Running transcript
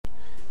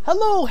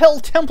Hello,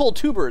 Hell Temple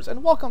Tubers,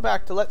 and welcome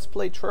back to Let's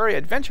Play Terraria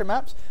Adventure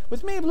Maps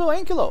with me,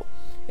 BlueAnkylo.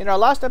 In our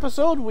last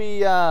episode,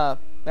 we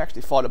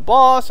actually fought a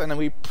boss, and then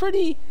we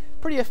pretty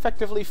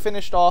effectively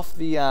finished off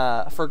the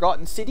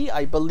Forgotten City,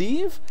 I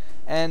believe.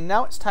 And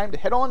now it's time to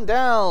head on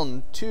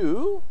down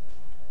to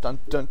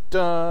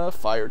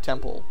Fire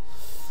Temple.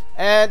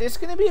 And it's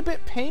going to be a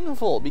bit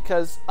painful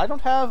because I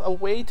don't have a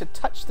way to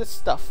touch this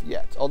stuff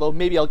yet, although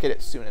maybe I'll get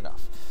it soon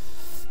enough.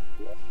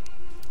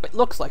 It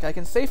looks like I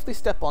can safely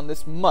step on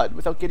this mud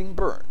without getting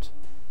burned.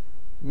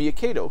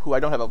 BlueAnkylo, who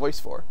I don't have a voice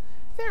for.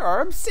 There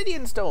are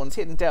obsidian stones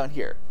hidden down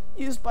here,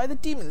 used by the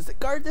demons that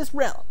guard this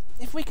realm.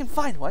 If we can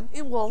find one,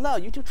 it will allow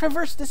you to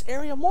traverse this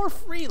area more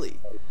freely.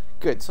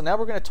 Good, so now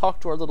we're going to talk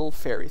to our little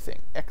fairy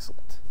thing.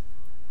 Excellent.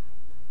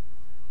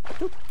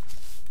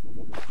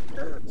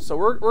 So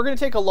we're going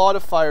to take a lot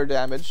of fire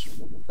damage,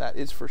 that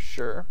is for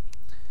sure.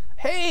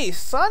 Hey,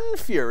 Sun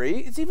Fury!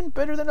 It's even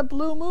better than a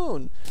blue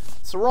moon.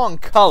 It's the wrong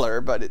color,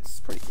 but it's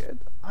pretty good.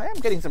 I am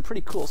getting some pretty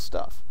cool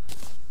stuff.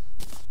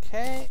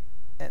 Okay,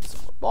 and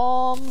some more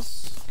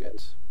bombs.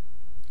 Good.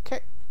 Okay.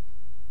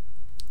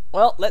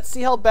 Well, let's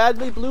see how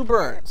badly blue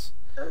burns.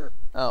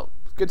 Oh,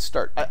 good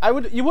start.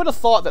 You would have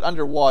thought that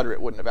underwater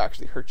it wouldn't have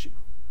actually hurt you.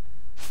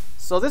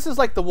 So this is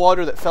like the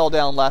water that fell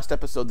down last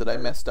episode that I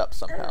messed up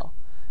somehow.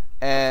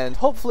 And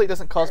hopefully it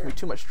doesn't cause me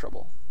too much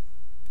trouble.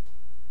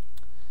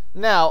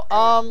 Now,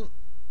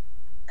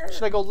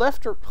 should I go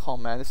left or... Oh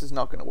man, this is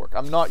not going to work.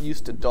 I'm not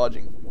used to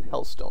dodging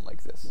hellstone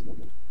like this.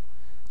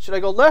 Should I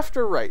go left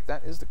or right?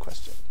 That is the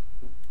question.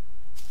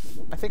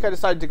 I think I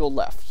decided to go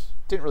left.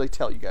 Didn't really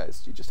tell you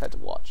guys. You just had to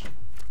watch.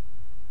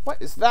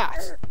 What is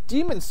that?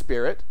 Demon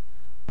spirit?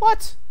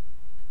 What?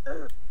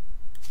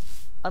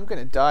 I'm going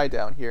to die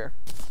down here.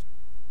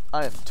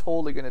 I am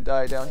totally going to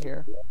die down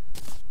here.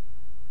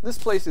 This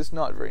place is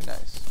not very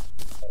nice.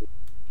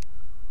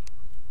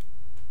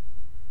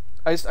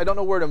 I don't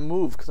know where to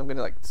move because I'm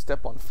gonna like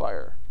step on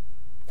fire.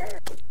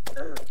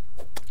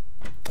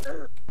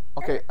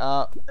 Okay,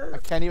 I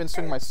can't even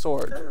swing my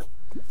sword.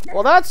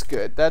 Well, that's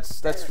good.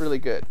 That's really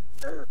good.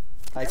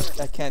 I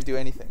can't do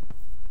anything.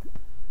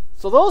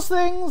 So those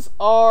things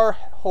are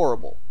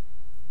horrible.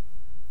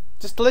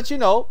 Just to let you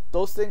know,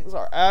 those things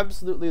are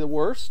absolutely the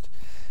worst.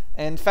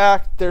 In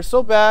fact, they're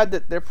so bad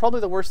that they're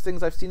probably the worst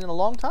things I've seen in a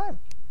long time.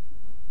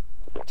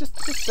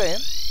 Just saying.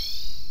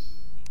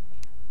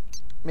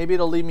 Maybe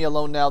it'll leave me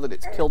alone now that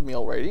it's killed me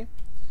already.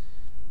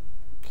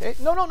 Okay.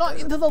 No, not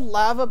into the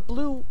lava,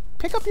 Blue.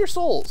 Pick up your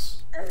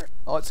souls.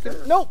 Oh, it's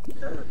good. Nope.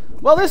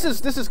 Well, this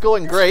is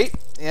going great.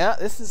 Yeah,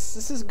 this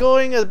is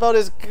going about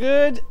as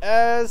good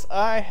as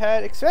I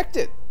had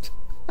expected.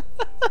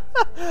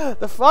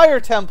 The Fire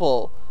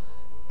Temple.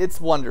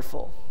 It's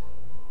wonderful.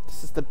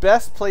 This is the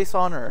best place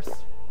on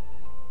Earth.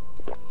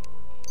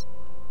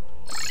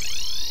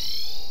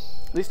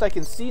 At least I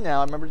can see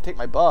now. I remember to take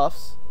my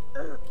buffs.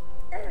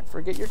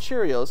 Forget your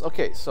Cheerios.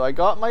 Okay, so I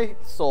got my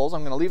souls. I'm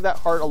going to leave that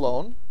heart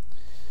alone.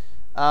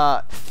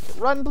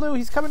 Run, Blue.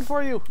 He's coming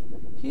for you.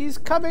 He's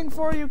coming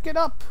for you. Get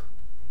up.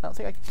 I don't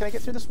think can I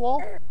get through this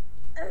wall?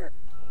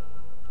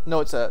 No,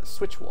 it's a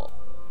switch wall.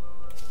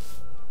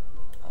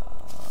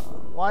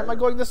 Why am I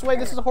going this way?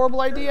 This is a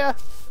horrible idea.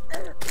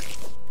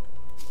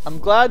 I'm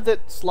glad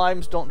that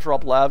slimes don't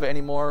drop lava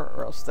anymore,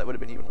 or else that would have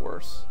been even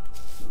worse.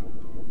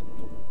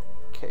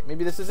 Okay,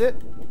 maybe this is it.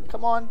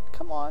 Come on,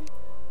 come on.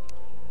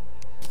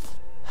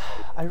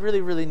 I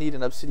really need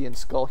an obsidian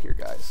skull here,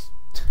 guys.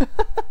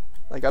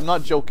 Like, I'm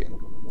not joking.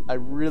 I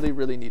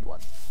really need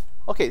one.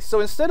 Okay, so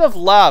instead of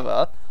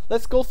lava,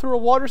 let's go through a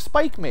water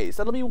spike maze.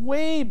 That'll be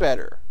way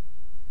better.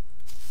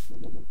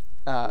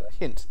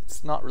 Hint,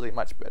 it's not really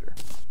much better.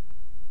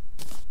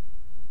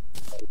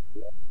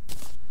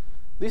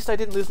 At least I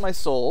didn't lose my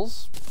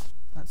souls.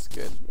 That's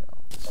good. You know,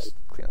 let's just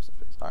clean up some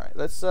space. Alright,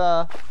 let's,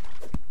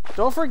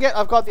 don't forget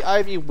I've got the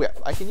Ivy Whip.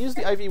 I can use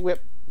the Ivy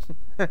Whip.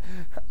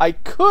 I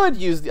could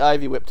use the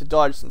Ivy Whip to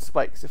dodge some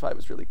spikes if I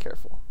was really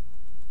careful.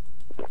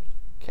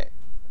 Okay.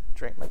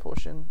 Drink my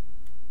potion.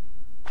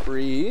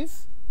 Breathe.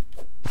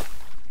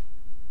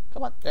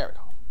 Come on. There we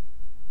go.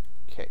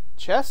 Okay.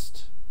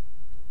 Chest.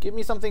 Give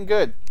me something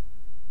good.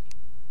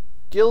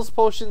 Gills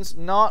potion's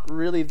not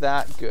really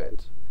that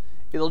good.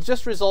 It'll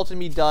just result in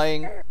me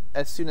dying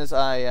as soon as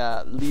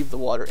I leave the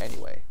water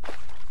anyway.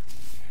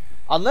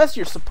 Unless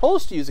you're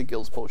supposed to use a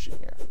Gills potion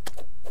here.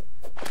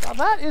 Now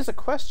that is a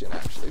question,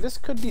 actually. This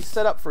could be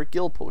set up for a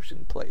Gill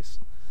potion place.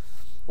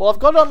 Well, I've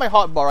got it on my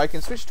hotbar. I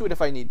can switch to it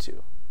if I need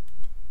to.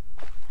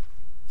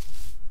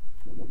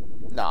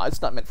 Nah,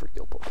 it's not meant for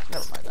Gill potions.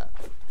 Never mind that.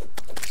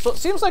 So it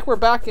seems like we're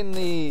back in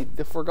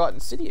the Forgotten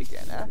City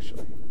again,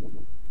 actually.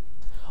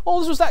 Oh,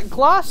 this was that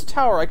glass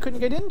tower I couldn't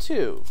get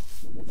into.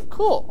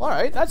 Cool.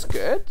 Alright, that's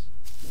good.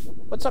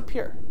 What's up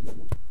here?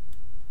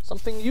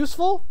 Something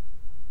useful?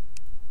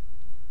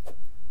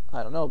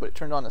 I don't know, but it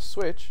turned on a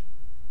switch.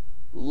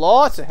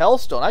 Lots of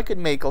hellstone. I could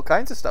make all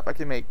kinds of stuff. I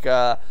could make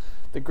the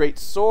great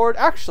sword.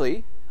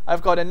 Actually,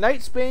 I've got a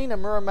Nightsbane, a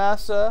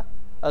Muramasa,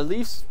 a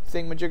leaf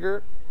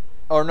thingamajigger.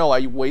 Or no,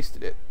 I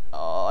wasted it.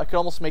 I could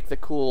almost make the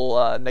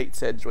cool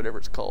Night's Edge, whatever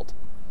it's called.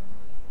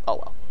 Oh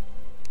well.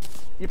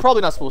 You're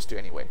probably not supposed to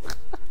anyway.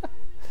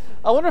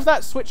 I wonder if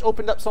that switch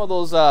opened up some of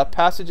those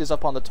passages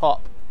up on the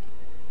top.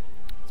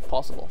 It's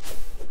possible.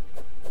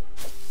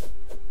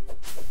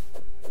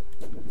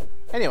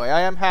 Anyway, I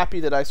am happy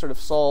that I sort of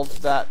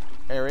solved that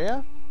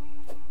area.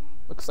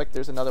 Looks like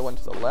there's another one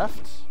to the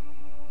left.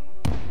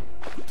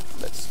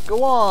 Let's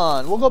go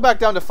on. We'll go back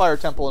down to Fire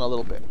Temple in a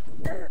little bit.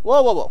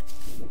 Whoa, whoa, whoa.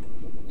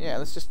 Yeah,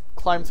 let's just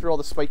climb through all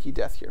the spiky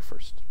death here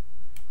first.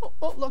 Oh,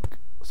 oh, look.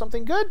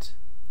 Something good?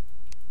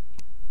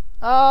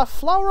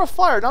 Flower of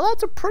Fire. Now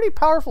that's a pretty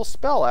powerful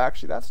spell,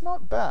 actually. That's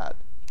not bad.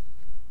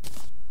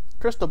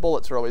 Crystal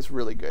bullets are always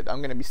really good.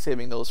 I'm going to be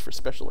saving those for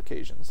special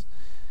occasions.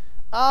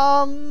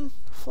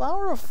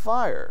 Flower of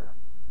Fire.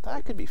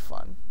 That could be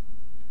fun.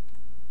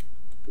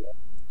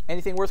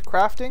 Anything worth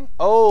crafting?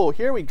 Oh,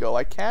 here we go.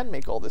 I can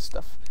make all this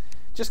stuff.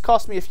 Just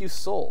cost me a few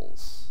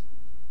souls.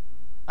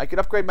 I could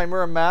upgrade my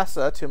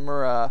Muramasa to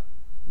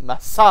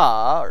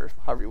Muramasa, or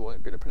however you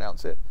want to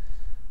pronounce it.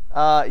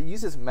 It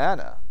uses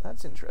mana.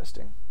 That's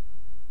interesting.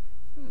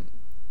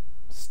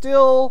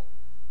 Still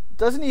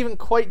doesn't even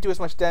quite do as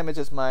much damage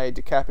as my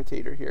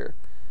Decapitator here.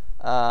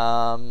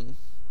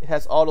 It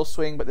has auto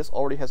swing, but this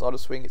already has auto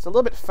swing. It's a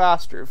little bit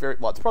faster.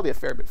 Well, it's probably a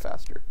fair bit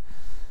faster.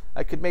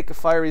 I could make a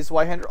Fiery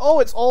Zweihander. Oh,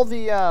 it's all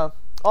the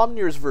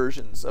Omnir's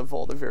versions of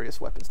all the various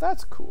weapons.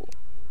 That's cool.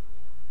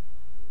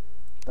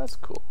 That's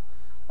cool.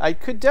 I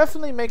could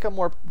definitely make a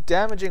more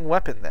damaging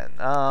weapon then.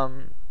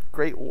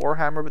 Great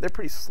Warhammer, but they're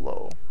pretty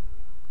slow.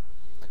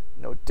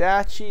 No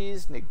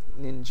Dachis,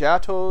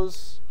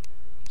 Ninjatos.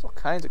 There's all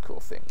kinds of cool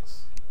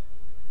things.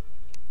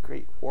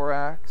 Great War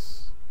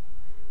Axe.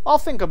 I'll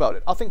think about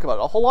it. I'll think about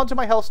it. I'll hold on to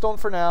my Hellstone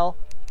for now,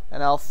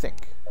 and I'll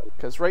think.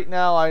 Because right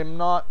now I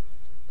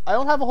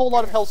don't have a whole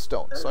lot of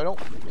Hellstone, so I don't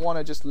want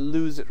to just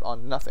lose it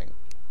on nothing.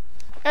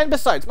 And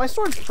besides, my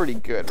sword's pretty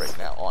good right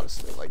now,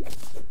 honestly. Like,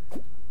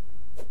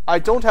 I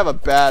don't have a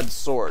bad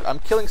sword. I'm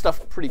killing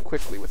stuff pretty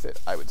quickly with it,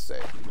 I would say.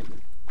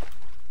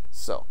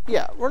 So,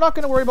 yeah, we're not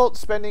going to worry about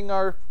spending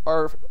our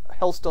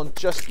Hellstone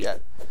just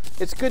yet.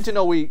 It's good to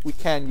know we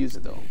can use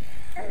it, though.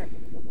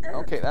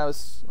 Okay, that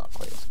was not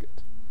quite as good.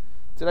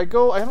 Did I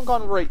go? I haven't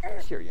gone right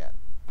here yet.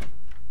 I'm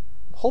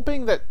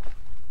hoping that,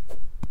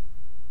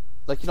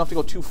 like, you don't have to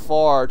go too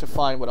far to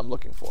find what I'm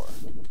looking for.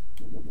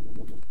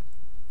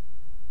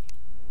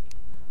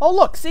 Oh,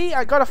 look, see?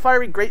 I got a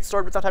fiery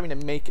greatsword without having to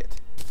make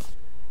it.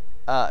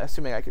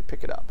 Assuming I could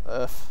pick it up.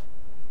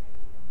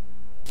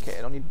 Okay,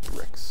 I don't need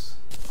bricks.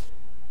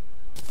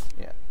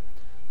 Yeah.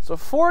 So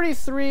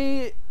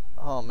 43...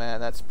 Oh, man,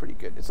 that's pretty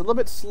good. It's a little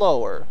bit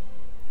slower.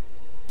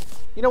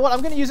 You know what? I'm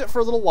going to use it for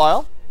a little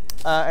while.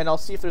 And I'll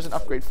see if there's an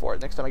upgrade for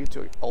it next time I get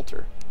to an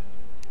altar.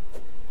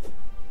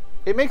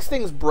 It makes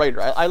things brighter.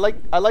 I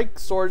like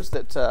swords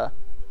that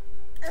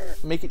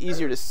make it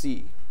easier to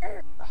see.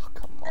 Oh,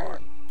 come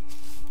on.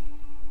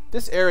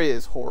 This area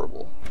is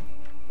horrible.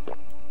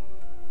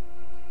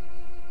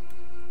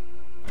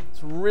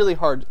 It's really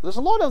hard. There's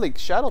a lot of like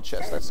shadow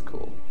chests. That's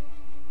cool.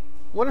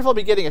 Wonder if I'll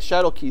be getting a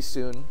shadow key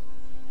soon.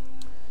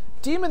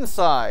 Demon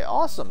Sigh.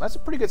 Awesome. That's a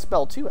pretty good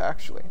spell too,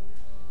 actually.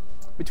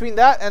 Between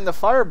that and the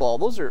Fireball,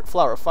 those are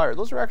Flower of Fire.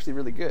 Those are actually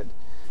really good.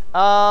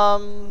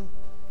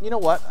 You know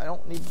what? I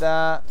don't need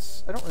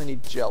that. I don't really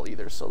need gel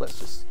either, so let's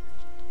just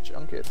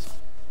junk it.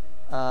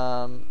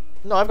 No,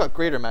 I've got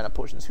greater mana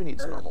potions. Who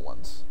needs normal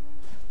ones?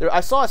 There, I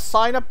saw a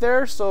sign up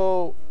there,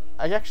 so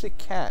I actually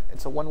can't.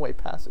 It's a one-way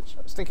passage.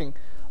 I was thinking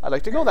I'd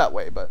like to go that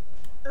way, but...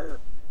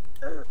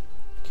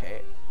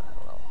 Okay, I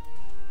don't know.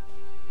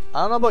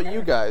 I don't know about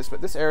you guys,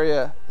 but this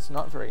area is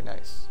not very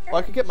nice. Well,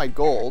 I could get my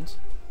gold.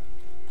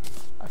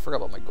 I forgot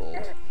about my gold.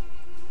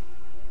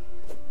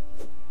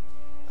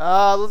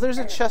 There's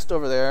a chest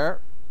over there.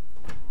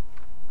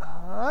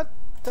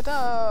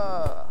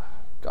 Ta-da!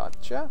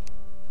 Gotcha.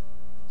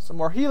 Some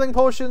more healing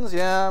potions.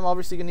 Yeah, I'm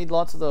obviously gonna need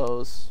lots of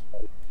those.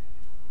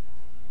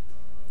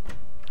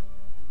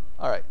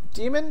 Alright,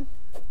 demon.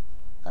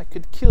 I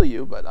could kill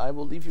you, but I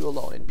will leave you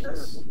alone in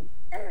peace.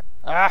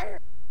 Ah!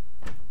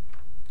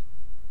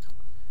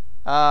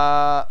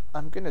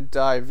 I'm gonna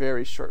die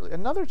very shortly.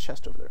 Another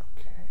chest over there.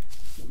 Okay.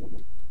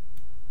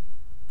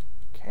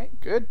 Okay,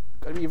 good.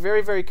 Gotta be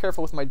very, very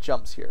careful with my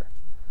jumps here.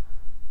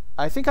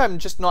 I think I'm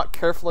just not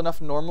careful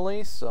enough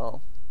normally,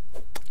 so...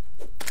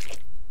 Okay,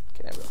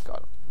 there we go. Got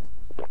him.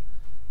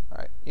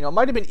 Alright. You know, it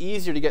might have been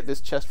easier to get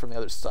this chest from the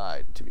other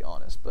side, to be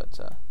honest, but,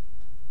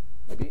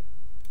 maybe.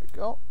 There we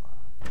go.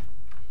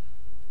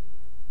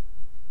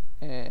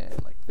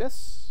 And like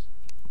this.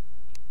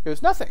 It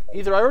was nothing.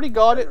 Either I already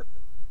got it,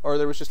 or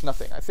there was just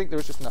nothing. I think there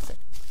was just nothing.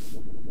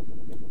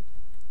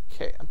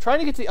 Okay, I'm trying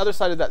to get to the other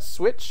side of that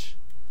switch,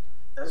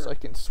 so I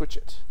can switch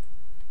it.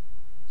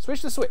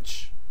 Switch the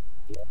switch.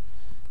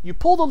 You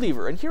pull the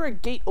lever and hear a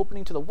gate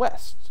opening to the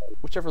west,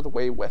 whichever the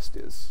way west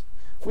is.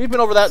 We've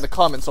been over that in the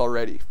comments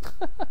already.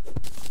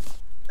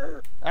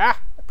 I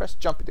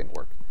pressed jump, it didn't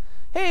work.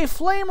 Hey,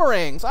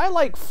 flamerings! I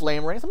like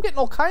flamerings. I'm getting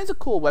all kinds of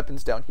cool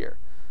weapons down here.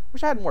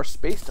 Wish I had more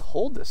space to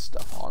hold this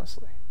stuff,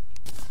 honestly.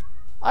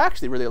 I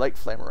actually really like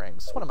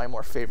flamerings. It's one of my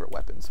more favorite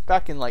weapons.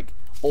 Back in, like,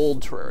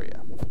 old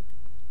Terraria.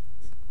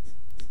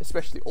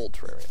 especially old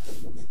Terraria.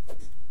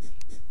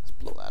 Let's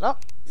blow that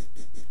up.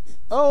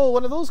 Oh,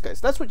 one of those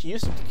guys. That's what you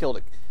used to kill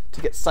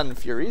to get Sun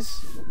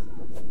Furies.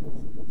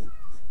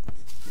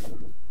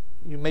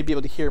 You may be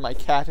able to hear my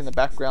cat in the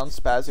background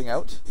spazzing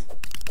out.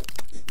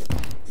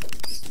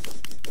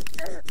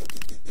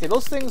 Okay,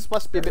 those things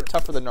must be a bit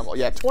tougher than normal.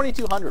 Yeah,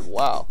 2200.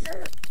 Wow.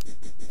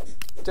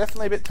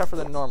 Definitely a bit tougher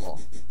than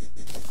normal.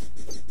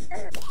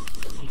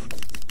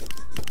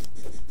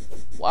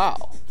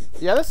 Wow.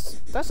 Yeah,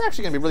 that's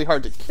actually going to be really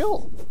hard to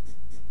kill.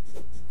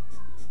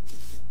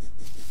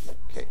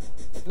 Okay.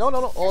 No.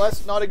 Oh,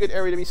 that's not a good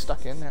area to be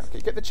stuck in there.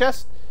 Okay, get the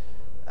chest.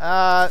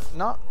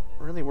 Not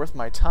really worth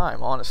my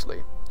time,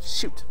 honestly.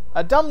 Shoot.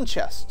 A dumb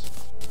chest.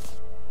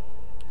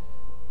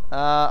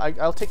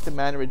 I'll take the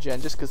mana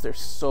regen just because they're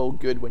so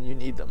good when you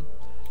need them.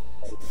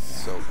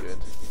 So good.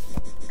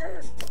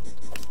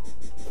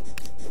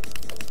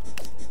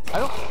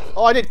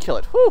 Oh, I did kill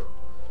it. Whew!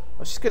 I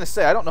was just gonna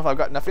say, I don't know if I've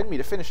got enough in me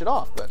to finish it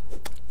off, but...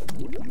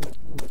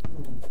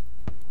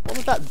 What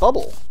was that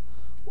bubble?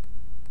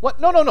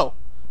 What? No!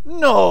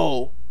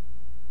 No!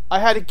 I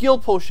had a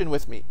guild potion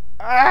with me.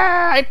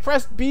 Ah! I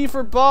pressed B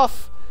for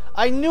buff!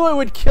 I knew it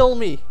would kill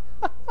me!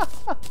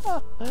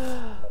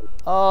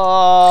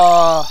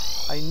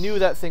 I knew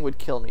that thing would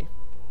kill me.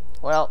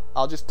 Well,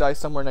 I'll just die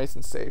somewhere nice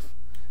and safe.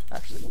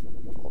 Actually,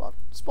 hold on.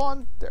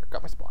 Spawn. There,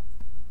 got my spawn.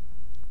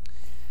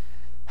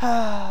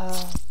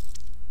 I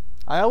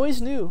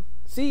always knew.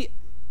 See,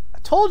 I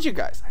told you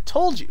guys. I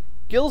told you.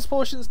 Guild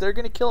potions, they're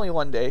going to kill me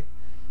one day.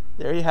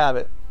 There you have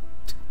it.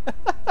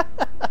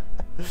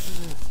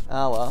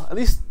 Oh well. At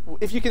least,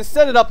 if you can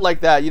set it up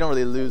like that, you don't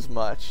really lose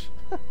much.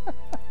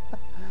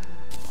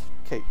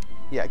 Okay.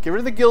 Yeah, get rid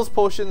of the gills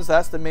potions.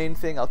 That's the main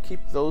thing. I'll keep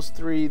those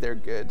 3. They're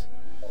good.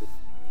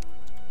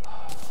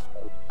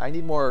 I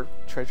need more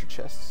treasure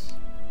chests.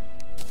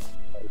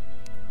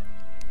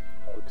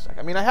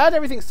 I mean, I had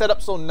everything set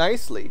up so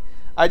nicely.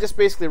 I just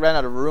basically ran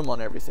out of room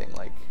on everything.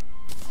 Like,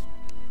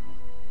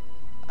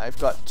 I've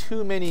got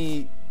too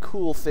many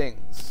cool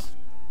things.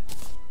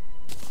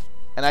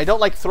 And I don't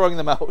like throwing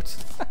them out.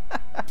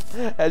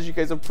 As you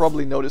guys have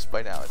probably noticed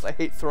by now, is I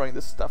hate throwing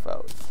this stuff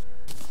out.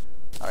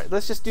 Alright,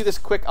 let's just do this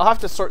quick. I'll have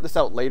to sort this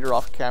out later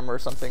off camera or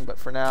something, but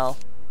for now,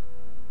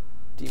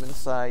 Demon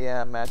Sigh,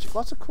 yeah, magic.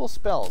 Lots of cool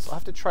spells. I'll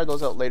have to try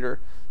those out later,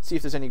 see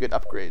if there's any good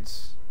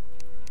upgrades.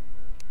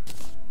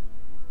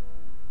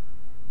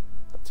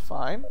 That's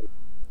fine.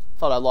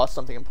 Thought I lost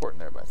something important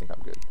there, but I think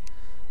I'm good.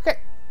 Okay,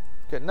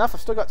 good enough.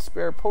 I've still got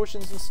spare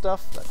potions and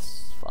stuff.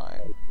 That's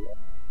fine.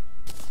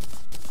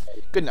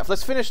 Good enough.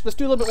 Let's finish. Let's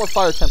do a little bit more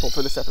Fire Temple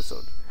for this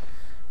episode.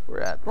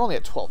 We're only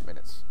at 12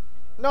 minutes.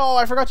 No,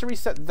 I forgot to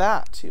reset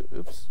that too.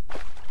 Oops.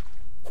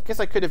 I guess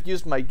I could have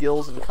used my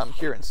gills and come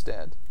here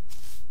instead.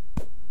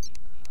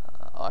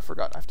 Oh, I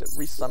forgot. I have to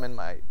resummon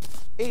my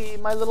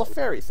little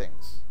fairy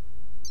things.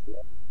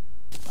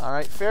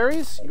 Alright,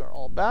 fairies, you are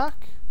all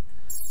back.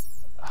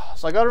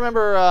 So I gotta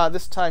remember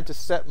this time to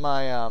set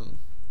my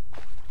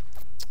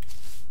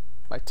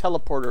my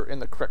teleporter in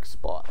the correct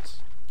spot.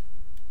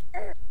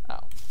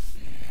 Ow.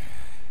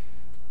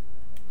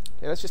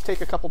 Yeah, let's just take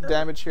a couple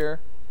damage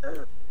here.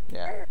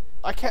 Yeah.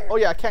 I can't. Oh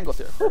yeah, I can go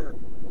through. Whew.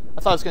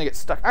 I thought I was gonna get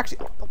stuck. Actually,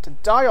 I'm about to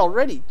die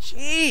already.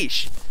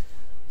 Jeez.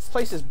 This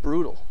place is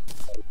brutal.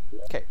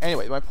 Okay.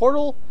 Anyway, my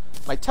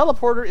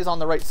teleporter is on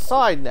the right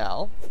side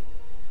now.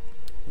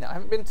 Now I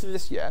haven't been through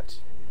this yet.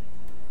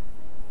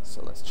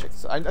 So let's check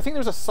this out. I think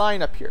there's a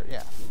sign up here.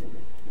 Yeah.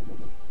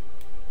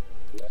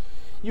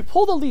 You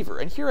pull the lever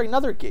and hear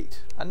another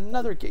gate.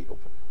 Another gate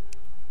open.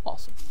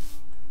 Awesome.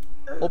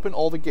 Open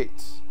all the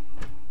gates.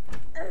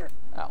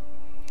 Ow.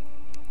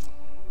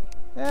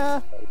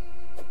 Yeah.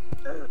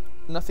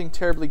 Nothing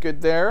terribly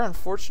good there,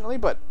 unfortunately,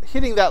 but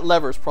hitting that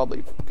lever is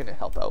probably going to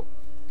help out.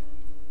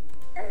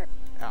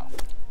 Ow.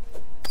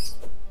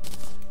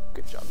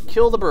 Good job.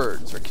 Kill the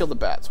birds, or kill the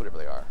bats, whatever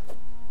they are.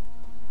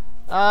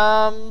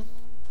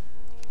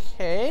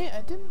 Okay,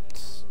 I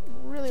didn't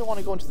really want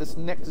to go into this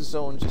next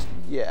zone just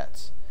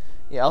yet.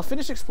 Yeah, I'll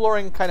finish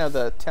exploring kind of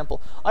the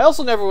temple. I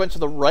also never went to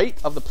the right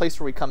of the place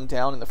where we come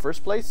down in the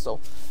first place, so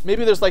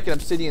maybe there's like an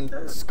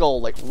obsidian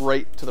skull like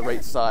right to the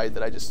right side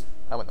that I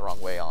went the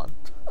wrong way on.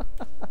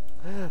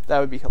 That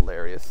would be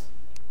hilarious.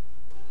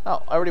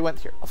 Oh, I already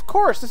went here. Of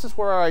course, this is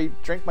where I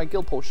drank my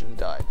guild potion and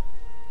died.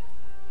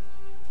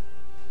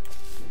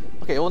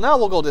 Okay, well now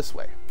we'll go this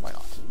way. Why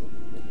not?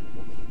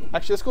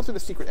 Actually, let's go through the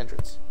secret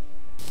entrance.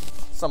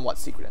 Somewhat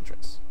secret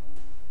entrance.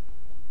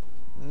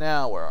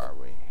 Now, where are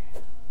we?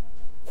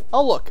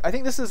 Oh, look. I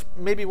think this is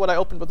maybe what I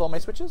opened with all my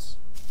switches.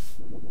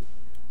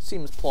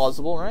 Seems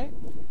plausible, right?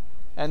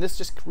 And this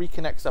just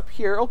reconnects up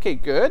here. Okay,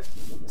 good.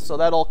 So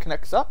that all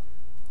connects up.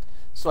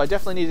 So I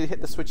definitely need to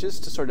hit the switches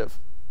to sort of,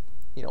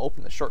 you know,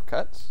 open the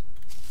shortcuts.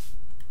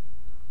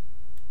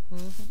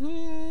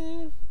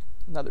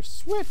 Another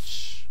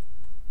switch.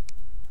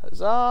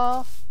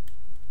 Huzzah.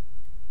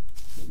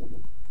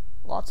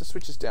 Lots of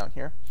switches down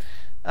here.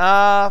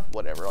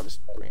 Whatever, I'll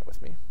just bring it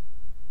with me.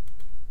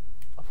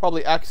 I'll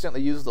probably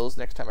accidentally use those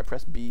next time I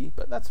press B,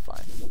 but that's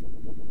fine.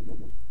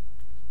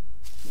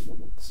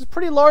 This is a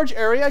pretty large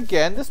area.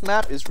 Again, this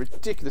map is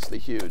ridiculously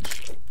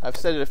huge. I've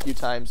said it a few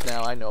times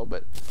now, I know,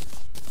 but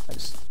I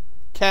just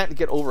can't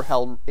get over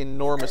how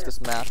enormous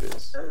this map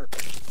is.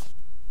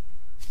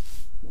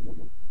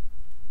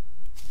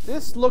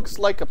 This looks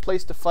like a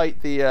place to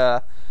fight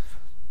the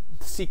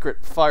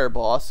secret fire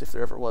boss, if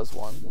there ever was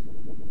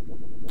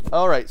one.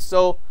 Alright,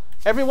 so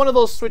every one of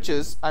those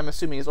switches, I'm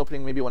assuming, is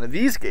opening maybe one of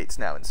these gates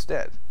now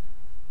instead.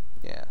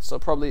 Yeah, so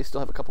probably still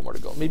have a couple more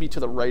to go. Maybe to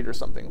the right or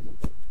something.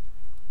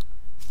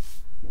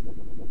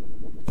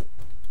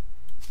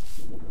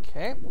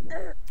 Okay.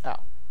 Ow.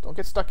 Don't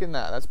get stuck in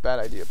that. That's a bad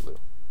idea, Blue.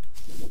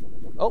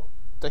 Oh,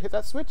 did I hit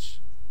that switch?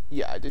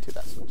 Yeah, I did hit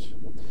that switch.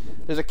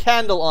 There's a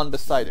candle on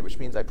beside it, which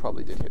means I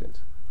probably did hit it.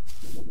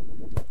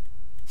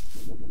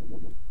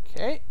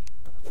 Okay.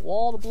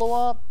 Wall to blow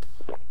up.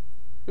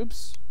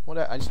 Oops. What?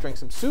 I just drank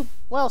some soup.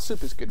 Well,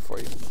 soup is good for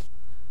you.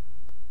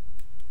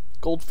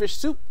 Goldfish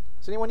soup.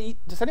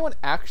 Does anyone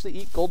actually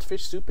eat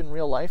goldfish soup in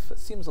real life? That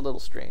seems a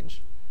little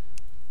strange.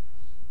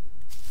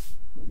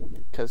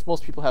 Because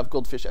most people have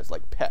goldfish as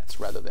like pets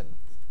rather than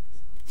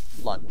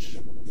lunch.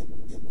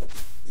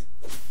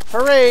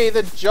 Hooray,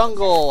 the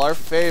jungle, our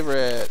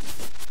favorite.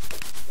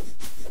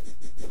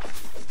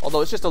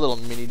 Although it's just a little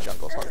mini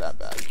jungle, it's not that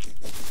bad.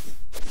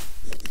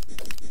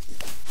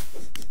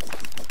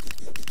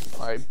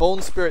 Alright,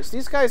 bone spirits.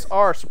 These guys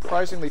are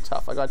surprisingly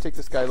tough. I gotta take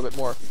this guy a little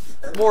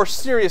bit more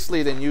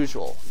seriously than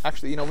usual.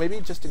 Actually, you know, maybe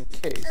just in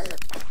case,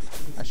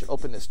 I should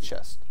open this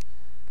chest.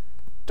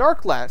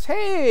 Dark Lance.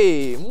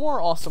 Hey!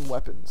 More awesome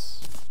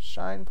weapons.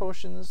 Shine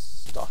potions.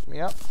 Stock me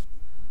up.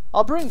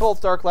 I'll bring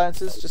both Dark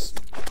Lances.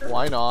 Just,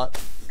 why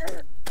not?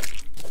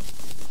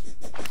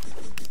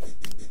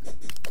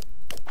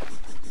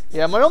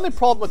 Yeah, my only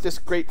problem with this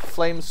Great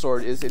Flame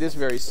Sword is it is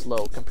very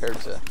slow compared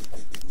to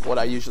what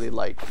I usually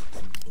like.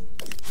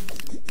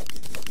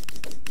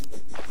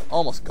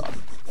 Almost got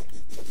him.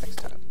 Next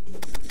time.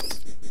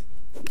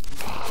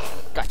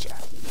 Gotcha.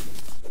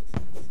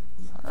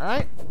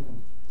 Alright.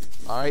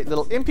 Alright,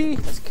 little impy.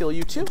 Let's kill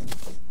you too.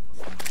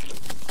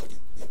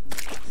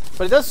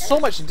 But it does so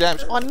much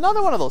damage. Oh,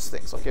 another one of those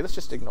things. Okay, let's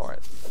just ignore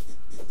it.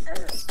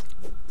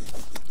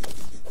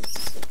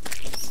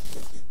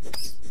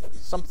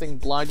 Something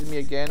blinded me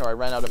again, or I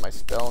ran out of my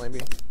spell,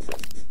 maybe.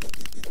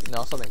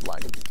 No, something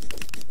blinded.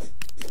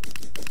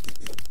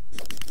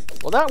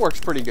 Well, that works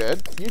pretty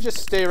good. You just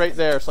stay right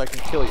there so I can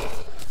kill you.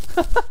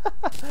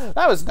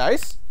 That was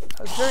nice.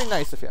 That was very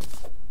nice of him.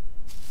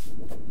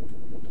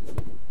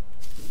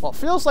 Well, it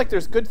feels like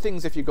there's good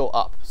things if you go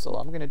up, so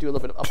I'm going to do a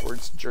little bit of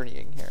upwards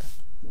journeying here.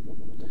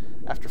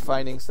 After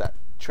finding that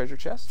treasure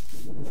chest.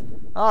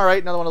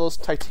 Alright, another one of those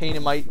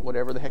titaniumite,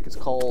 whatever the heck it's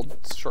called,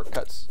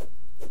 shortcuts.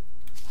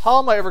 How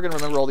am I ever going to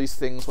remember all these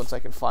things once I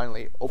can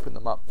finally open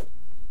them up?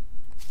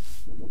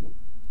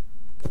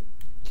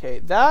 Okay,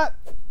 that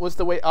was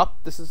the way up.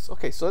 This is,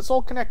 okay, so it's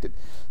all connected.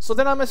 So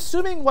then I'm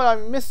assuming what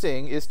I'm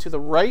missing is to the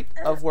right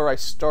of where I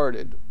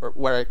started, or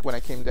when I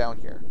came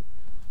down here.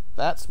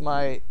 That's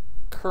my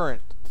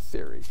current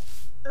theory.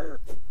 Well,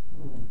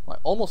 I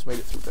almost made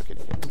it through without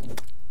getting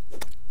hit.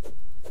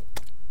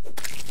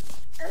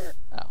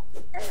 Ow.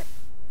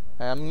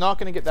 I'm not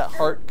going to get that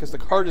heart because the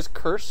heart is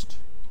cursed.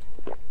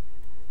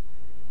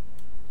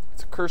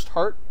 It's a cursed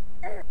heart.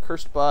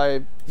 Cursed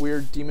by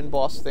weird demon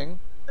boss thing.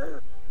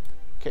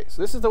 Okay,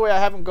 so this is the way I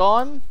haven't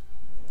gone.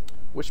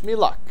 Wish me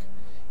luck.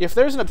 If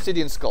there's an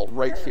obsidian skull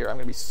right here, I'm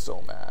going to be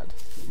so mad.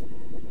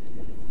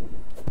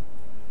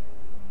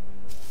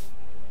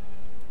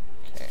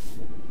 Okay.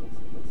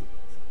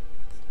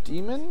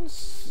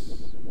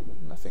 Demons?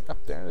 Nothing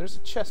up there. There's a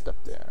chest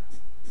up there.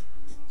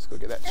 Let's go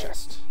get that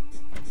chest.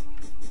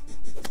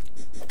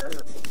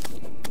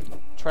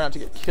 Try not to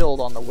get killed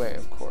on the way,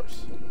 of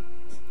course.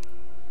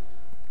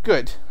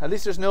 Good. At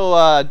least there's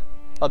no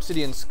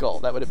obsidian skull.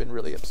 That would have been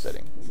really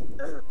upsetting.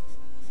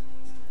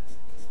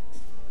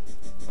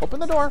 Open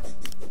the door.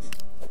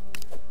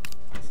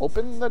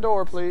 Open the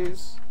door,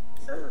 please.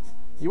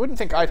 You wouldn't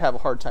think I'd have a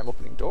hard time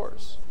opening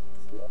doors.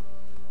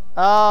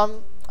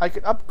 I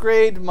could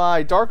upgrade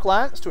my Dark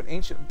Lance to an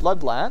Ancient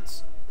Blood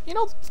Lance. You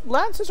know,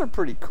 lances are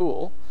pretty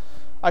cool.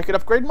 I could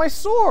upgrade my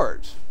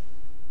sword.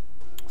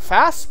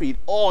 Fast speed.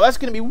 Oh, that's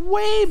going to be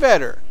way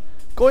better.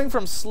 Going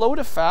from slow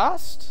to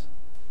fast.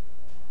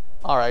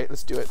 Alright,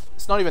 let's do it.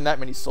 It's not even that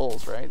many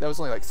souls, right? That was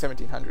only like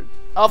 1,700.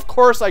 Of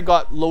course I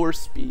got lower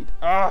speed.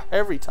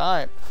 Every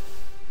time.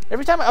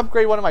 Every time I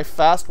upgrade one of my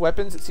fast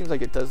weapons, it seems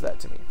like it does that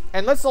to me.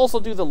 And let's also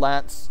do the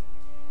lance.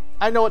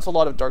 I know it's a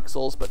lot of Dark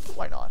Souls, but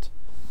why not?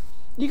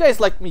 You guys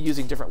like me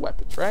using different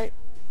weapons, right?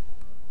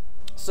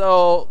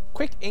 So,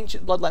 quick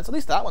Ancient Blood Lance. At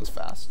least that one's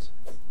fast.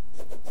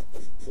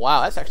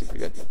 Wow, that's actually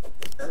pretty good.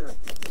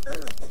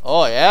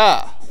 Oh,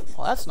 yeah.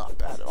 Well, that's not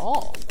bad at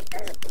all.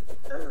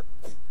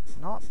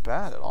 Not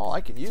bad at all.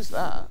 I can use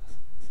that.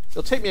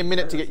 It'll take me a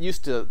minute to get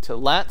used to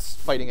lance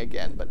fighting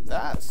again, but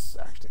that's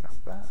actually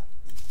not bad.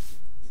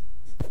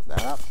 Pick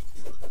that up.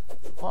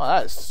 Oh,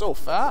 that is so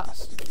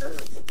fast.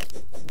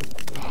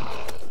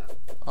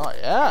 Oh,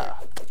 yeah.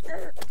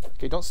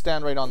 Okay, don't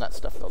stand right on that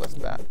stuff, though. That's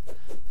bad.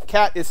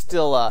 Cat is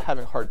still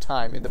having a hard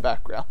time in the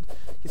background.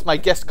 He's my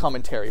guest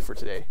commentary for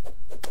today.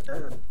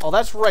 Oh,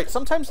 that's right.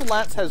 Sometimes the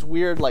lance has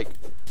weird, like,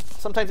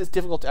 sometimes it's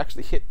difficult to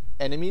actually hit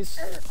enemies,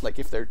 like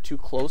if they're too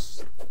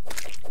close.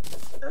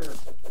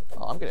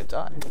 Oh, I'm gonna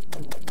die.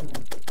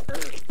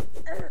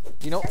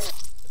 You know,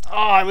 oh,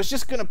 I was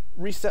just gonna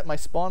reset my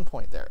spawn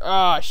point there.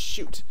 Ah,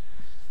 shoot.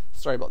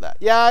 Sorry about that.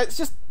 Yeah, it's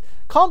just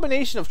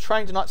combination of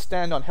trying to not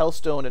stand on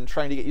Hellstone and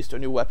trying to get used to a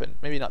new weapon.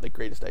 Maybe not the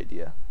greatest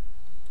idea.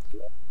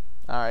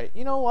 Alright,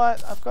 you know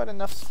what? I've got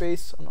enough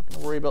space. I'm not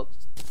going to worry about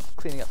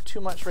cleaning up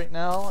too much right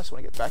now. I just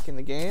want to get back in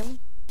the game.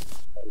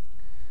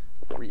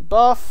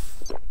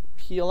 Rebuff.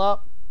 Heal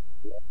up.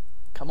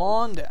 Come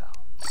on down.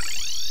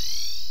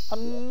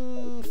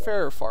 I'm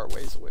fair far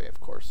ways away, of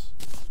course.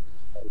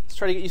 Let's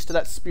try to get used to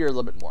that spear a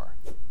little bit more.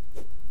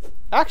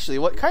 Actually,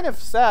 what kind of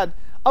sad,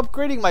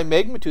 upgrading my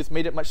Magma Tooth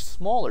made it much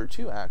smaller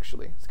too,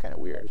 actually. It's kind of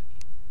weird.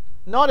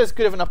 Not as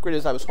good of an upgrade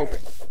as I was hoping.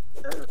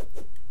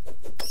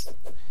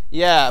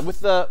 Yeah,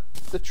 with the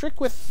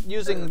trick with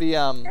using the,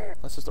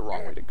 this is the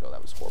wrong way to go.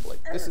 That was horrible.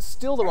 Like, this is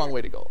still the wrong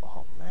way to go.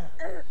 Oh, man.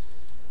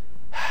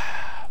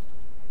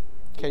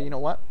 Okay, you know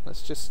what?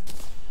 Let's just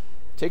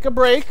take a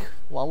break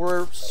while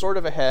we're sort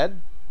of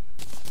ahead.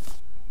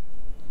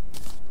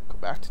 Go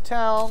back to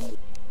town.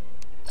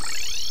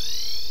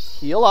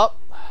 Heal up,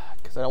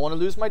 because I don't want to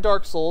lose my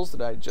Dark Souls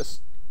that I just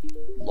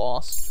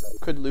lost.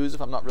 Could lose if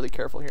I'm not really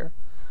careful here.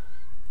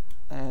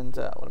 And,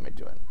 what am I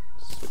doing?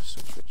 Switch,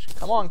 switch, switch.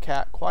 Come on,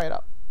 cat. Quiet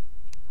up.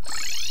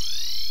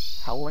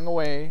 Howling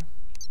away.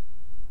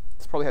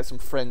 This probably has some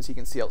friends he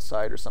can see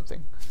outside or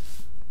something.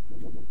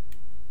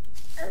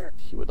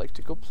 He would like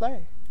to go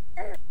play.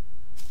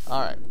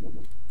 Alright.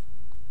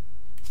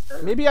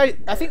 Maybe I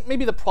think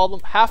maybe the problem,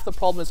 half the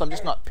problem is I'm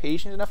just not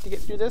patient enough to get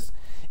through this.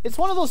 It's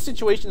one of those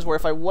situations where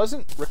if I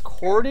wasn't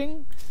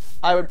recording,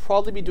 I would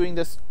probably be doing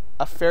this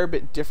a fair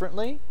bit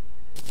differently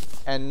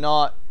and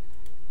not,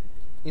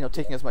 you know,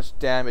 taking as much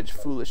damage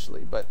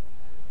foolishly, but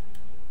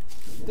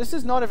this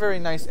is not a very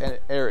nice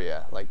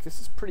area. Like,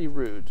 this is pretty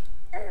rude.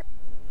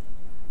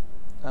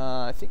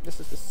 I think this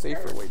is the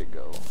safer way to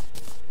go.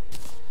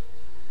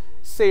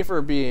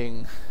 Safer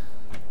being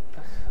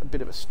a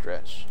bit of a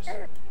stretch.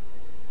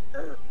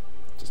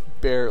 Just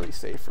barely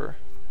safer.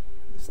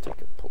 Let's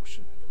take a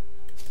potion.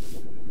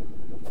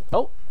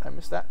 Oh, I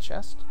missed that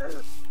chest.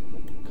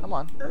 Come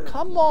on.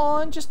 Come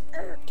on, just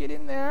get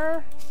in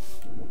there.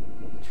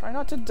 Try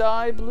not to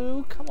die,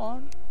 Blue. Come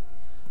on.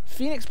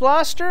 Phoenix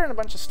Blaster and a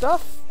bunch of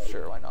stuff.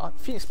 Sure, why not?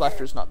 Phoenix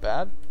Blaster is not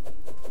bad.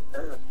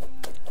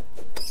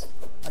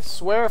 I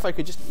swear if I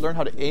could just learn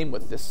how to aim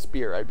with this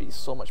spear, I'd be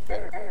so much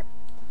better.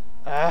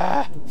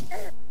 Ah!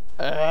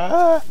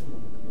 Ah!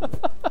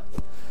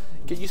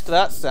 Get used to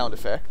that sound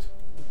effect.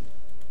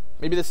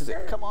 Maybe this is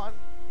it. Come on.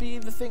 Be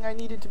the thing I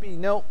needed to be.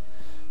 No.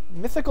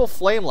 Mythical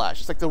Flame Lash.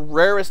 It's like the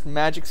rarest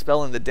magic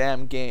spell in the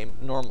damn game,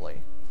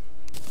 normally.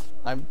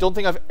 I don't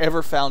think I've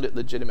ever found it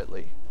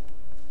legitimately.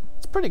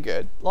 It's pretty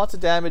good. Lots of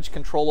damage,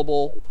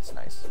 controllable. It's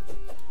nice.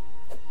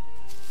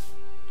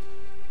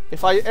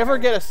 If I ever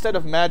get a set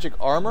of magic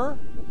armor,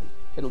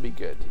 it'll be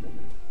good.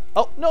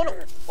 Oh, no, no.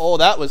 Oh,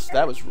 that was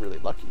really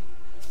lucky.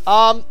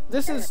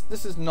 This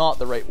is not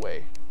the right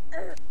way.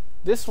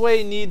 This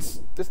way needs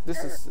this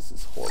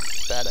is horrible.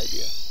 Bad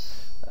idea.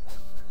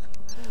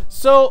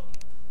 So,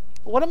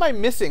 what am I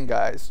missing,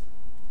 guys?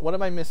 What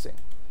am I missing?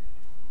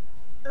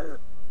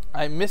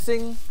 I'm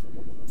missing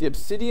the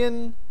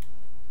obsidian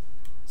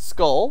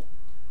skull.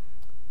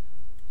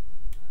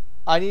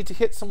 I need to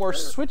hit some more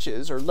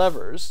switches or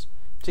levers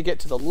to get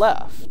to the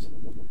left.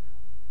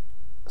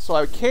 So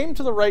I came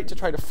to the right to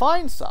try to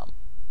find some,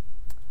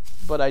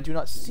 but I do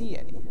not see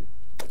any.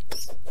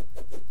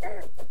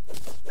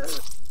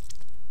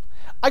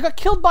 I got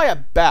killed by a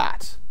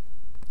bat.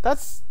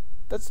 That's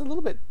a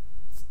little bit,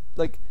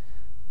 like,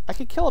 I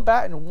could kill a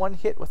bat in one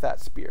hit with that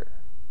spear.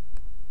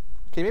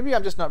 Okay, maybe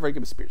I'm just not very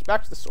good with spears.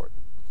 Back to the sword.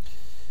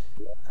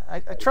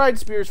 I tried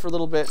spears for a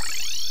little bit.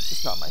 It's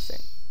just not my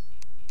thing.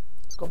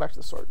 Let's go back to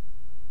the sword.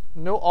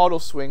 No auto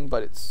swing,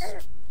 but it's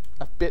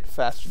a bit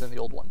faster than the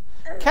old one.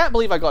 Can't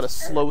believe I got a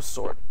slow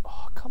sword.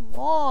 Oh, come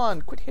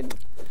on. Quit hitting.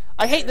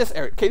 I hate this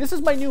area. Okay, this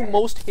is my new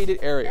most hated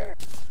area.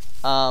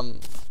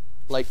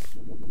 Like,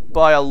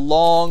 by a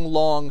long,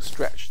 long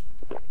stretch.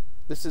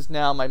 This is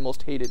now my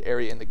most hated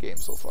area in the game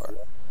so far.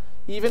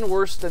 Even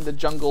worse than the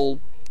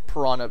jungle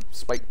piranha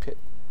spike pit.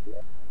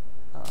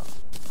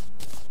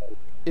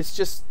 It's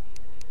just...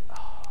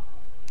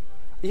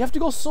 you have to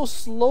go so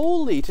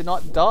slowly to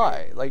not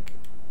die. Like,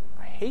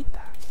 I hate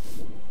that.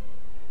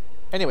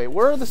 Anyway,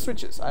 where are the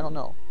switches? I don't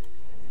know.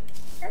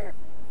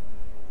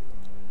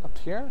 Up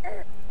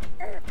here?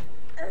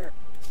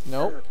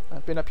 Nope.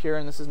 I've been up here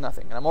and this is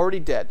nothing. And I'm already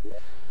dead.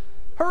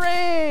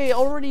 Hooray!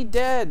 Already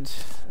dead!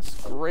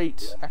 That's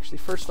great. Actually,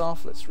 first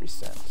off, let's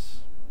reset.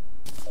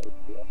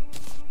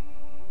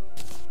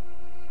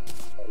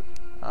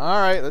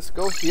 Alright, let's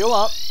go heal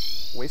up.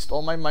 Waste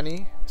all my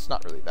money. It's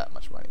not really that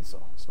much money,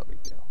 so it's no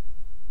big deal.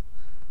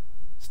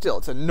 Still,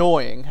 it's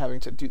annoying having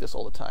to do this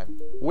all the time.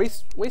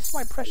 Waste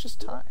my precious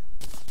time.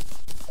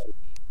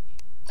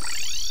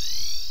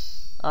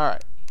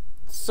 Alright.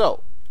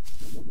 So,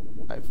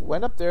 I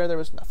went up there, there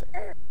was nothing.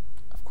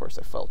 Of course,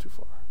 I fell too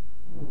far.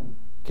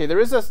 Okay, there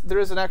is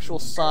an actual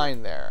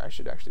sign there. I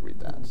should actually read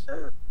that.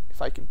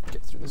 If I can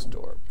get through this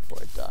door before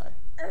I die.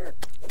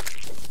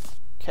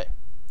 Okay.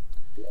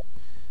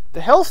 The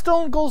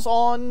Hellstone goes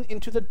on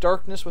into the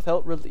darkness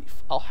without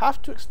relief. I'll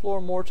have to explore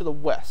more to the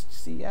west.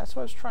 See, yeah, that's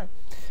what I was trying.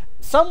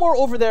 Somewhere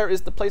over there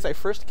is the place I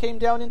first came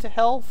down into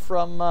Hell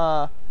from,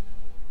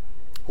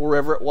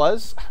 wherever it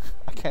was.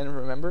 I can't even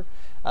remember.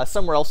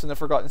 Somewhere else in the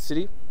Forgotten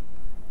City.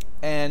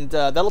 And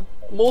that'll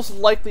most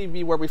likely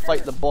be where we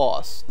fight the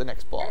boss, the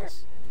next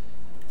boss.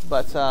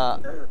 But,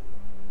 I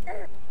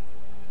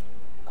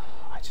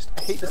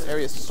hate this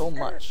area so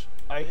much.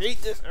 I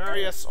hate this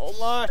area so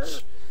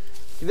much.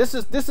 This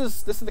is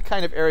the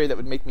kind of area that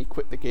would make me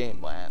quit the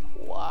game, man.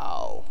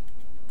 Wow.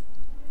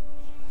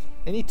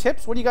 Any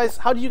tips? What do you guys?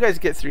 How do you guys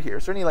get through here?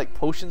 Is there any like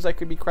potions I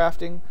could be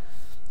crafting?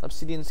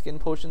 Obsidian skin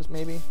potions,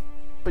 maybe.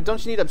 But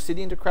don't you need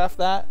obsidian to craft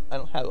that? I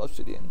don't have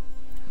obsidian,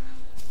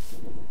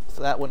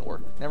 so that wouldn't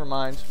work. Never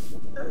mind.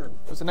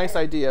 It was a nice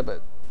idea,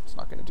 but it's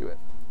not going to do it.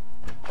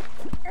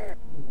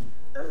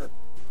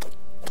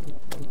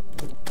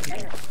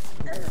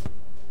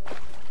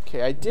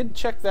 Okay, I did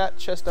check that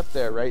chest up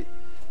there, right?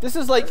 This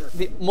is like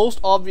the most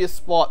obvious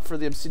spot for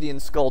the obsidian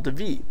skull to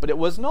be, but it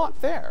was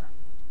not there.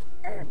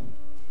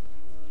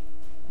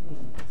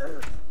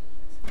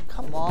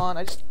 Come on,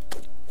 I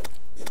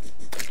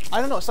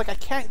don't know, it's like I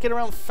can't get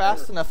around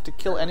fast enough to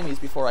kill enemies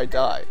before I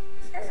die.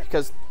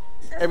 Because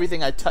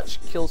everything I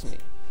touch kills me.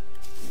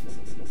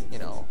 You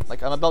know,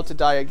 like I'm about to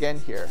die again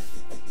here,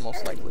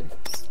 most likely.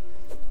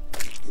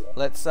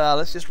 Let's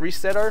just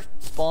reset our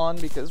spawn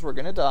because we're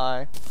gonna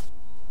die.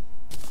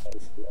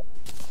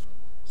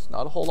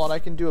 Not a whole lot I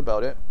can do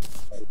about it.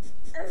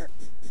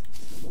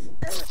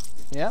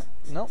 Yeah,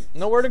 no,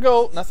 nowhere to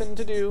go, nothing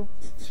to do.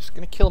 It's just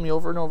gonna kill me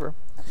over and over.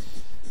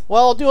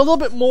 Well, I'll do a little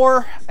bit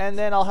more, and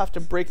then I'll have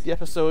to break the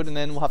episode, and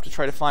then we'll have to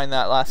try to find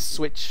that last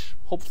switch.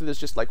 Hopefully there's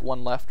just like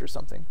one left or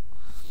something.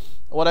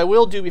 What I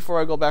will do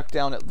before I go back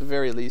down, at the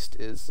very least,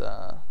 is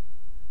I'll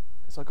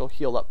go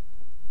heal up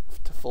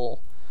to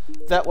full.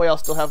 That way I'll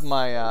still have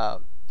my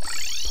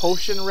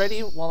potion ready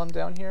while I'm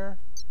down here.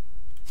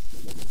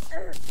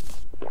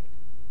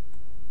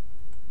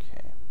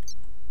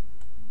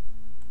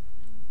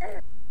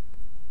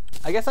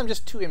 I guess I'm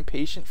just too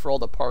impatient for all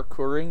the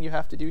parkouring you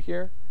have to do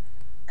here.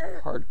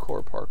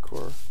 Hardcore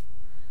parkour.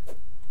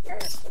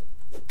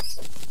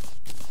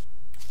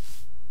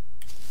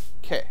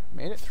 Okay,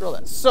 made it through all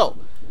that. So,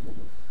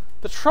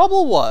 the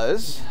trouble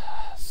was,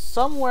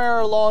 somewhere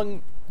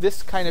along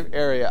this kind of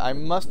area, I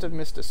must have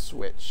missed a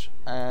switch.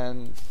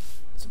 And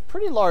it's a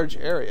pretty large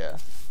area.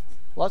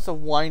 Lots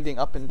of winding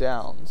up and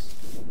downs.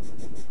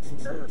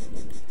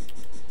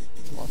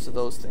 Lots of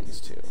those things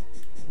too.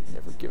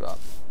 Never give up.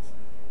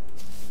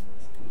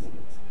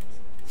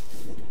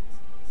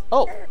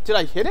 Oh, did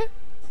I hit it?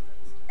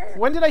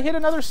 When did I hit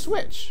another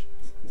switch?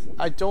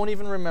 I don't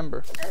even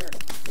remember.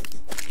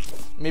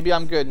 Maybe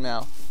I'm good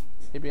now.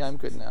 Maybe I'm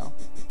good now.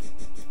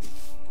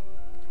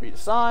 Read a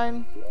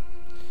sign.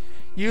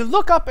 You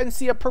look up and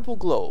see a purple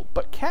glow,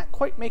 but can't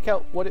quite make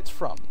out what it's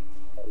from.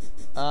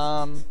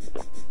 I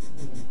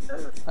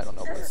don't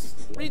know. Let's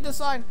read the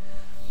sign.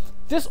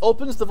 This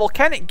opens the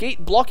volcanic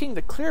gate blocking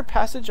the clear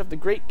passage of the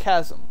Great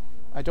Chasm.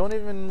 I don't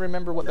even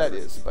remember what that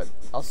is, but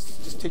I'll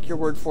just take your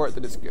word for it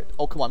that it's good.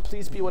 Oh, come on,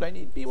 please be what I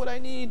need. Be what I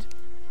need.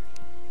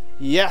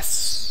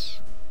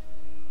 Yes.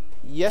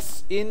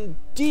 Yes,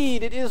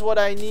 indeed, it is what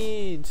I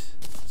need.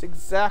 It's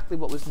exactly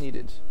what was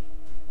needed.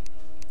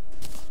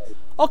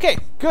 Okay,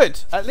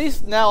 good. At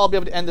least now I'll be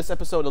able to end this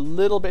episode a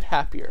little bit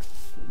happier.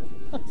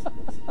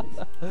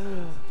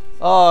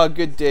 Oh,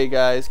 good day,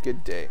 guys.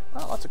 Good day.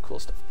 Wow, lots of cool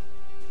stuff.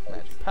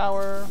 Magic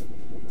power.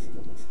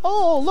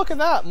 Oh, look at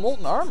that.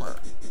 Molten armor.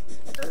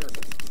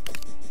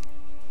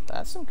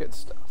 That's some good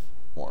stuff.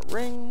 More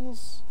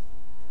rings.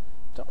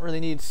 Don't really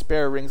need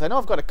spare rings. I know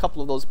I've got a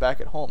couple of those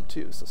back at home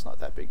too, so it's not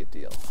that big a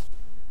deal.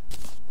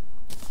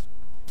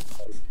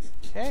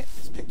 Okay,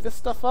 let's pick this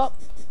stuff up.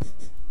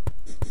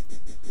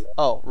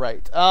 Oh,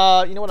 right.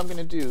 You know what I'm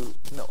gonna do?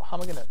 No, how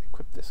am I gonna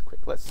equip this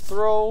quick? Let's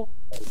throw.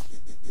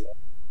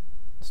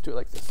 Let's do it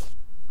like this.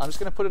 I'm just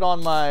gonna put it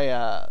on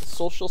my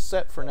social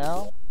set for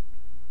now.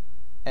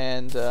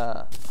 And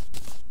I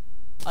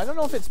don't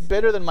know if it's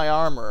better than my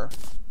armor.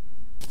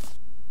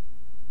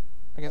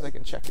 I guess I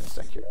can check in a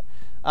sec here.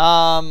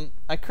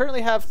 I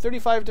currently have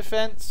 35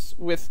 defense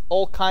with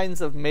all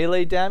kinds of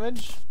melee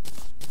damage.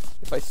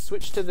 If I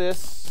switch to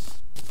this,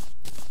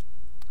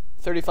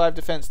 35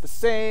 defense the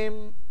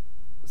same,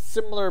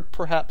 similar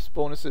perhaps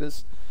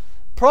bonuses.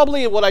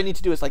 Probably what I need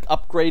to do is like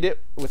upgrade it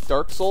with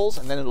Dark Souls,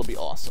 and then it'll be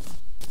awesome.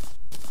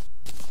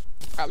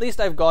 At least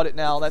I've got it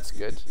now, that's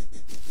good.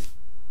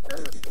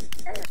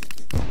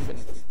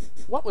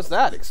 What was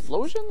that?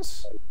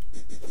 Explosions?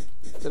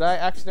 Did I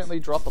accidentally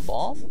drop a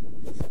bomb?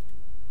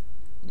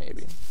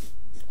 Maybe.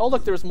 Oh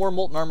look, there was more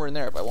molten armor in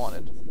there if I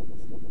wanted.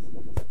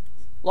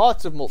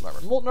 Lots of molten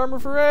armor. Molten armor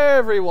for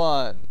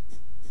everyone!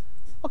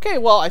 Okay,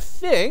 well I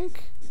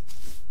think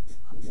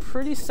I'm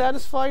pretty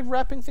satisfied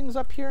wrapping things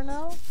up here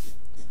now.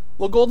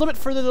 We'll go a little bit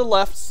further to the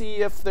left, see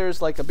if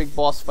there's like a big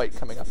boss fight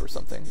coming up or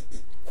something.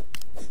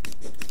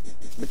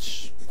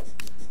 Which,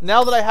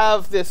 now that I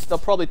have this, they'll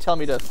probably tell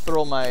me to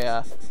throw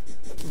my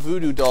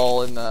voodoo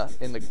doll in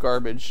the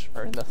garbage,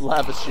 or in the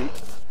lava chute.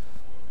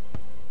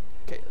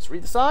 Okay, let's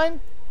read the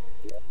sign.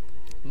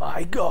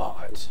 My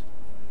God.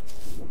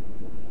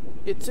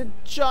 It's a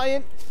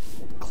giant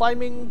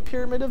climbing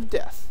pyramid of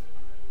death.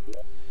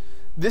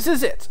 This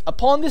is it.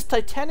 Upon this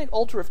titanic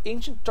altar of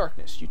ancient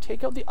darkness, you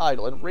take out the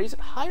idol and raise it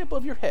high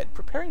above your head,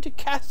 preparing to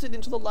cast it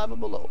into the lava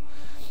below.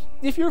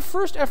 If your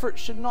first effort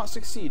should not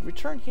succeed,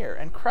 return here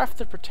and craft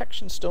the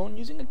protection stone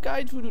using a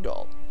guide voodoo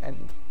doll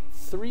and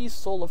 3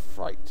 soul of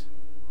fright.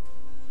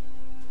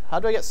 How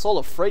do I get soul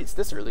of frights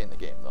this early in the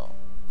game, though?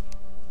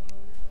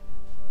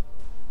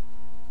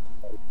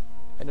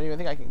 I don't even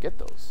think I can get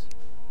those.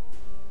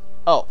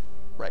 Oh,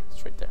 right,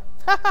 it's right there.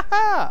 Ha ha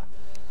ha!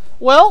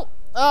 Well,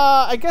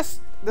 I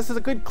guess this is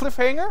a good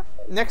cliffhanger.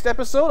 Next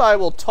episode, I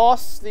will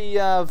toss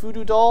the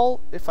voodoo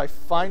doll if I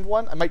find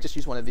one. I might just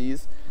use one of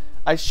these.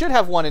 I should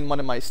have one in one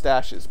of my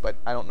stashes, but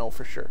I don't know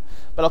for sure.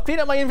 But I'll clean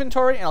up my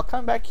inventory, and I'll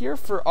come back here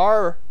for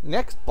our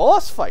next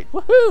boss fight.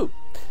 Woohoo!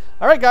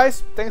 Alright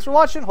guys, thanks for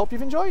watching. Hope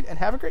you've enjoyed, and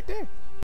have a great day.